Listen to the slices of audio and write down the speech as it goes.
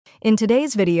In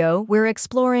today's video, we're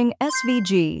exploring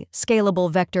SVG,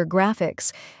 Scalable Vector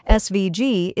Graphics.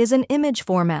 SVG is an image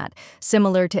format,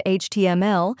 similar to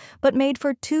HTML, but made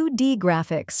for 2D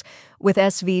graphics. With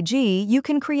SVG, you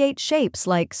can create shapes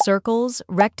like circles,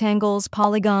 rectangles,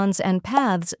 polygons, and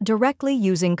paths directly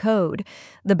using code.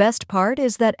 The best part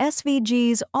is that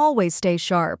SVGs always stay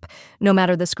sharp, no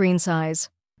matter the screen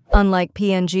size. Unlike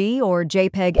PNG or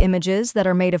JPEG images that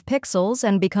are made of pixels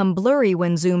and become blurry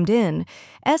when zoomed in,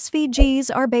 SVGs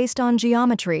are based on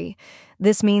geometry.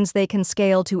 This means they can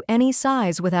scale to any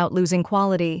size without losing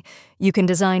quality. You can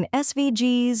design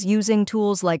SVGs using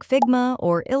tools like Figma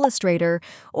or Illustrator,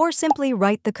 or simply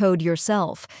write the code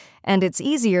yourself, and it's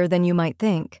easier than you might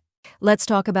think. Let's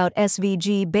talk about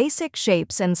SVG basic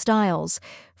shapes and styles.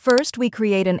 First, we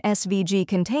create an SVG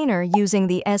container using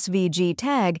the SVG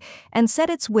tag and set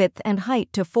its width and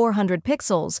height to 400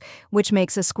 pixels, which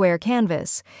makes a square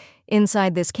canvas.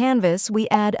 Inside this canvas, we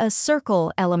add a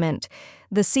circle element.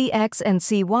 The CX and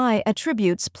CY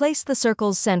attributes place the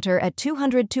circle's center at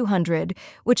 200-200,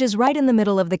 which is right in the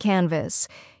middle of the canvas.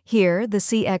 Here, the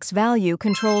CX value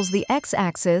controls the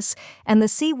x-axis and the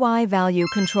CY value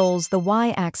controls the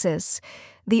y-axis.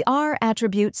 The R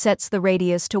attribute sets the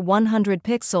radius to 100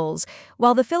 pixels,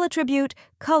 while the fill attribute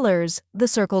colors the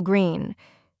circle green.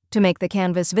 To make the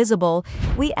canvas visible,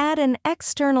 we add an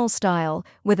external style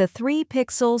with a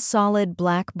 3-pixel solid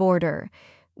black border.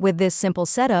 With this simple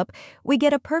setup, we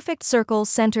get a perfect circle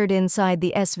centered inside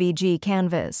the SVG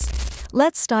canvas.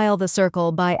 Let's style the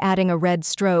circle by adding a red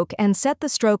stroke and set the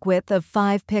stroke width of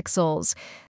 5 pixels.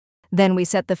 Then we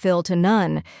set the fill to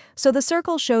none, so the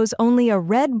circle shows only a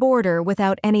red border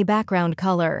without any background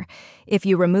color. If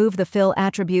you remove the fill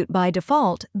attribute by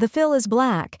default, the fill is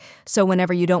black, so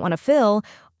whenever you don't want to fill,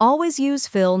 always use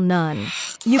fill none.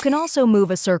 You can also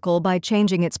move a circle by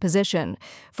changing its position.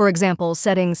 For example,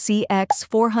 setting CX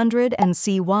 400 and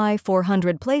CY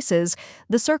 400 places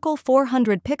the circle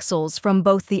 400 pixels from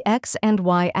both the X and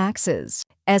Y axes.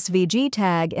 SVG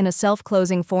tag in a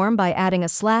self-closing form by adding a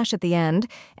slash at the end,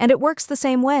 and it works the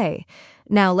same way.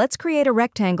 Now let's create a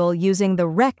rectangle using the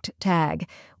rect tag.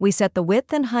 We set the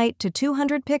width and height to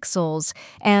 200 pixels,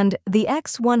 and the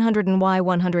X100 and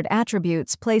Y100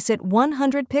 attributes place it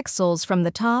 100 pixels from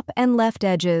the top and left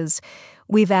edges.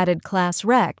 We've added class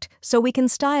rect, so we can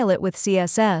style it with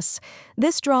CSS.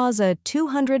 This draws a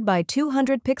 200 by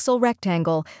 200 pixel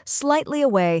rectangle slightly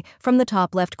away from the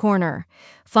top left corner.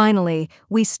 Finally,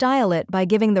 we style it by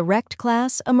giving the rect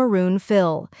class a maroon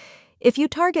fill. If you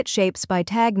target shapes by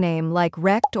tag name like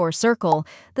rect or circle,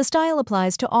 the style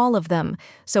applies to all of them,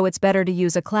 so it's better to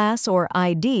use a class or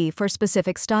ID for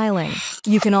specific styling.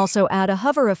 You can also add a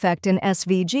hover effect in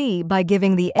SVG by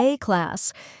giving the A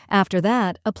class. After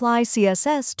that, apply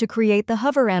CSS to create the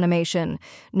hover animation.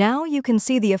 Now you can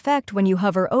see the effect when you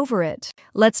hover over it.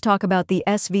 Let's talk about the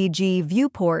SVG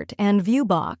ViewPort and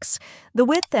ViewBox. The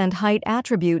width and height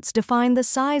attributes define the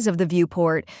size of the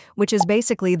viewport, which is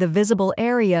basically the visible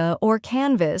area or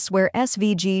canvas where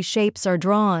SVG shapes are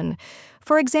drawn.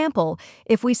 For example,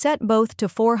 if we set both to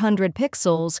 400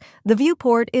 pixels, the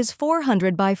viewport is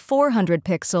 400 by 400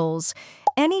 pixels.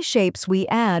 Any shapes we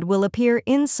add will appear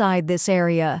inside this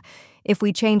area. If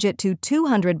we change it to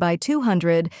 200 by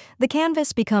 200, the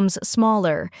canvas becomes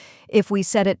smaller. If we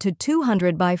set it to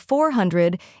 200 by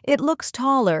 400, it looks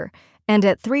taller. And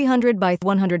at 300 by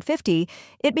 150,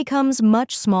 it becomes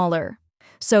much smaller.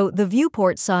 So the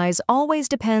viewport size always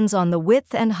depends on the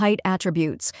width and height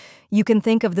attributes. You can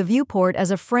think of the viewport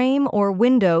as a frame or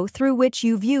window through which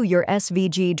you view your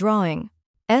SVG drawing.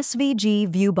 SVG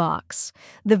ViewBox.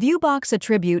 The ViewBox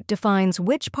attribute defines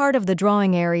which part of the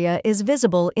drawing area is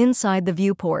visible inside the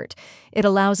viewport. It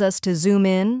allows us to zoom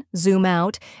in, zoom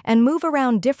out, and move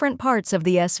around different parts of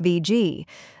the SVG.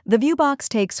 The ViewBox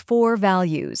takes 4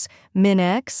 values: min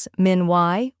X, min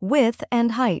Y, width,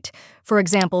 and height. For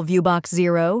example, ViewBox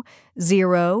 0,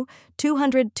 0,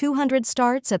 200, 200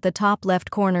 starts at the top left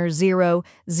corner 0,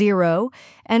 0,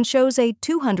 and shows a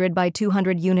 200 by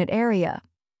 200 unit area.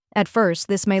 At first,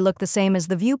 this may look the same as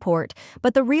the viewport,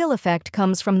 but the real effect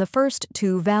comes from the first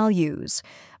 2 values.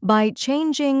 By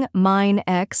changing min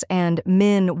X and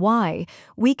min Y,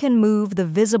 we can move the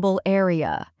visible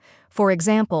area. For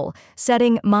example,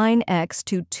 setting min X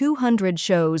to 200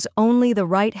 shows only the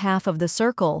right half of the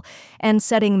circle, and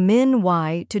setting min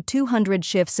Y to 200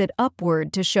 shifts it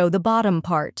upward to show the bottom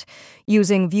part.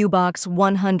 Using ViewBox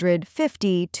 100,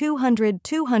 50, 200,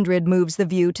 200 moves the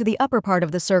view to the upper part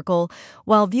of the circle,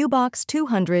 while ViewBox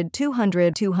 200,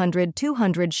 200, 200,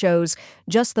 200 shows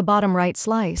just the bottom right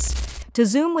slice. To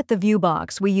zoom with the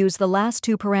ViewBox, we use the last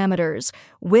 2 parameters,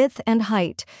 width and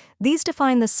height. These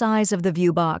define the size of the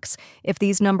ViewBox. If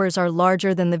these numbers are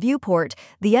larger than the viewport,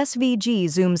 the SVG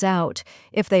zooms out.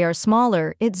 If they are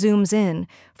smaller, it zooms in.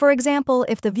 For example,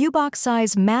 if the ViewBox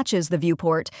size matches the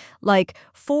viewport, like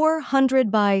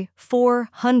 400 by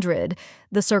 400,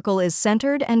 the circle is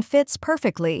centered and fits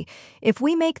perfectly. If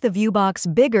we make the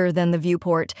ViewBox bigger than the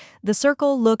viewport, the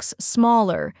circle looks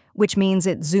smaller, which means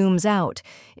it zooms out.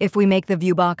 If we make the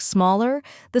ViewBox smaller,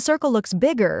 the circle looks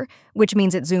bigger, which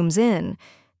means it zooms in.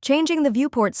 Changing the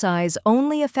viewport size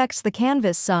only affects the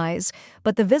canvas size,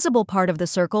 but the visible part of the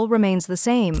circle remains the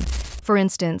same. For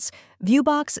instance,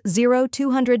 ViewBox 0,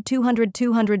 200, 200,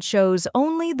 200 shows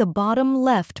only the bottom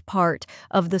left part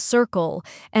of the circle,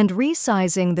 and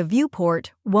resizing the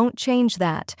viewport won't change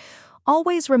that.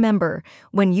 Always remember,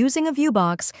 when using a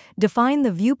ViewBox, define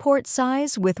the viewport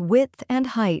size with width and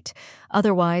height.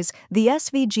 Otherwise, the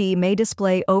SVG may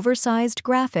display oversized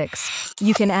graphics.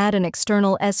 You can add an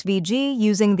external SVG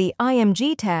using the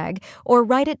IMG tag or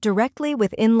write it directly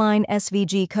with inline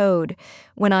SVG code.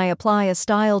 When I apply a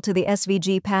style to the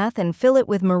SVG path and fill it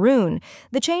with maroon,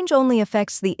 the change only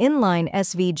affects the inline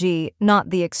SVG,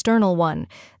 not the external one.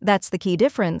 That's the key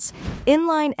difference.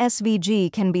 Inline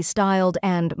SVG can be styled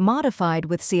and modified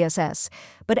with CSS,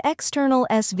 but external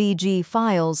SVG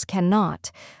files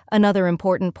cannot. Another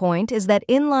important point is that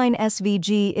inline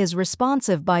SVG is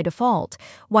responsive by default,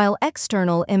 while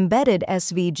external embedded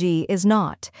SVG is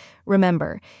not.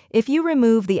 Remember, if you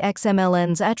remove the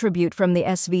XMLN's attribute from the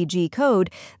SVG code,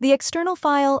 the external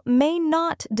file may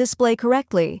not display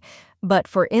correctly. But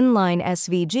for inline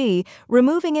SVG,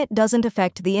 removing it doesn't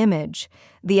affect the image.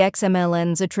 The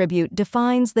XMLN's attribute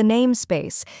defines the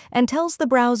namespace and tells the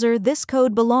browser this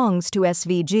code belongs to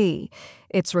SVG.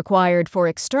 It's required for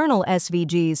external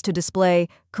SVGs to display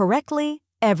correctly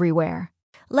everywhere.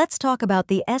 Let's talk about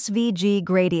the SVG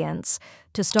gradients.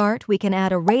 To start, we can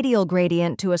add a radial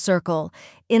gradient to a circle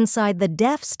inside the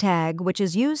defs tag, which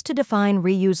is used to define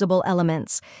reusable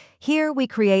elements. Here we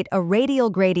create a radial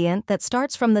gradient that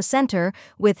starts from the center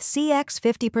with CX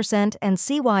 50% and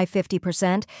CY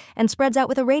 50% and spreads out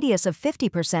with a radius of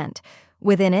 50%.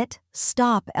 Within it,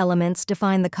 stop elements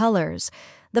define the colors.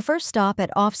 The first stop at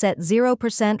offset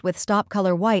 0% with stop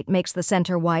color white makes the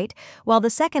center white, while the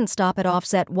second stop at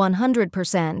offset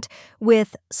 100%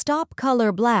 with stop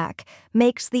color black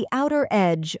makes the outer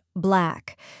edge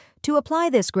black. To apply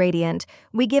this gradient,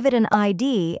 we give it an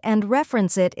ID and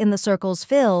reference it in the circle's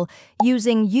fill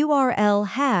using URL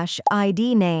hash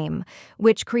ID name,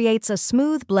 which creates a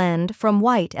smooth blend from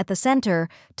white at the center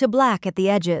to black at the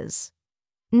edges.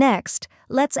 Next,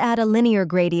 let's add a linear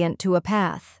gradient to a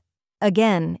path.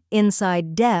 Again,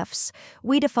 inside defs,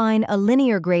 we define a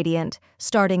linear gradient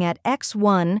starting at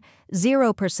x1,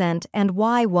 0% and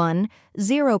y1,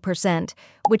 0%,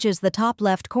 which is the top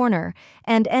left corner,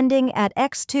 and ending at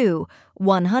x2,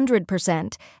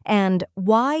 100%, and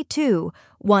y2,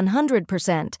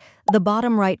 100%, the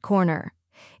bottom right corner.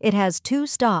 It has two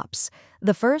stops,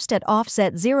 the first at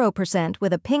offset 0%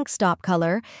 with a pink stop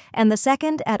color, and the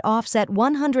second at offset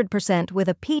 100% with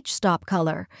a peach stop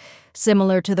color.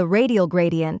 Similar to the radial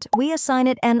gradient, we assign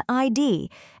it an ID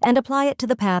and apply it to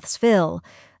the path's fill.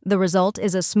 The result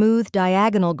is a smooth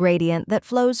diagonal gradient that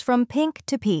flows from pink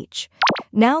to peach.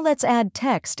 Now let's add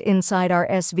text inside our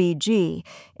SVG.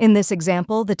 In this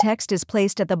example, the text is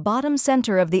placed at the bottom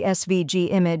center of the SVG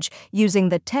image using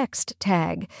the text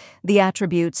tag. The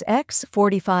attributes x,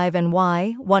 45, and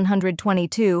y,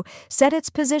 122, set its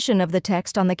position of the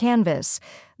text on the canvas.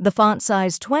 The font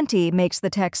size 20 makes the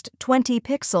text 20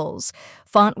 pixels.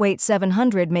 Font weight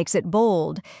 700 makes it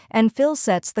bold, and fill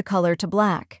sets the color to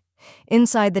black.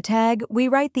 Inside the tag, we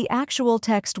write the actual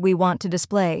text we want to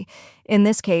display. In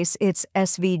this case, it's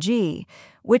SVG,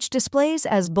 which displays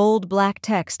as bold black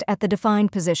text at the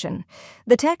defined position.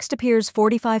 The text appears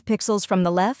 45 pixels from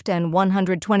the left and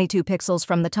 122 pixels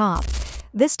from the top.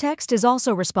 This text is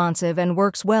also responsive and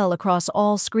works well across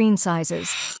all screen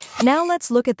sizes. Now let's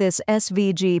look at this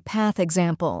SVG Path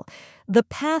example. The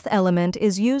path element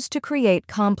is used to create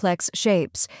complex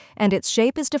shapes, and its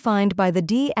shape is defined by the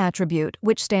D attribute,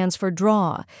 which stands for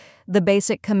draw. The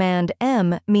basic command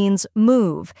M means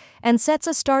move, and sets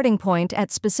a starting point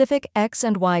at specific X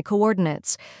and Y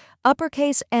coordinates.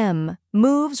 Uppercase M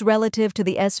moves relative to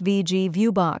the SVG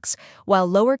ViewBox, while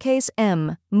lowercase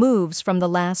m moves from the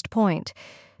last point.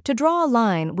 To draw a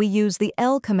line, we use the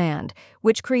L command,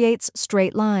 which creates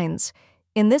straight lines.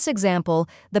 In this example,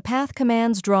 the path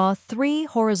commands draw 3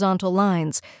 horizontal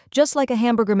lines, just like a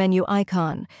hamburger menu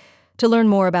icon. To learn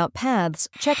more about paths,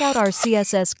 check out our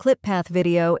CSS clip path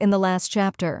video in the last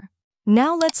chapter.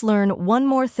 Now let's learn one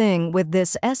more thing with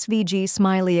this SVG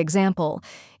smiley example.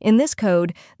 In this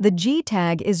code, the G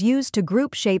tag is used to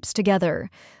group shapes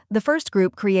together. The first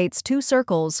group creates two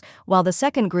circles, while the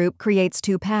second group creates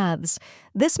two paths.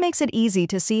 This makes it easy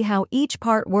to see how each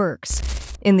part works.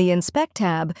 In the Inspect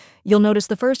tab, you'll notice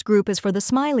the first group is for the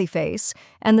smiley face,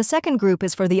 and the second group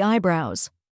is for the eyebrows.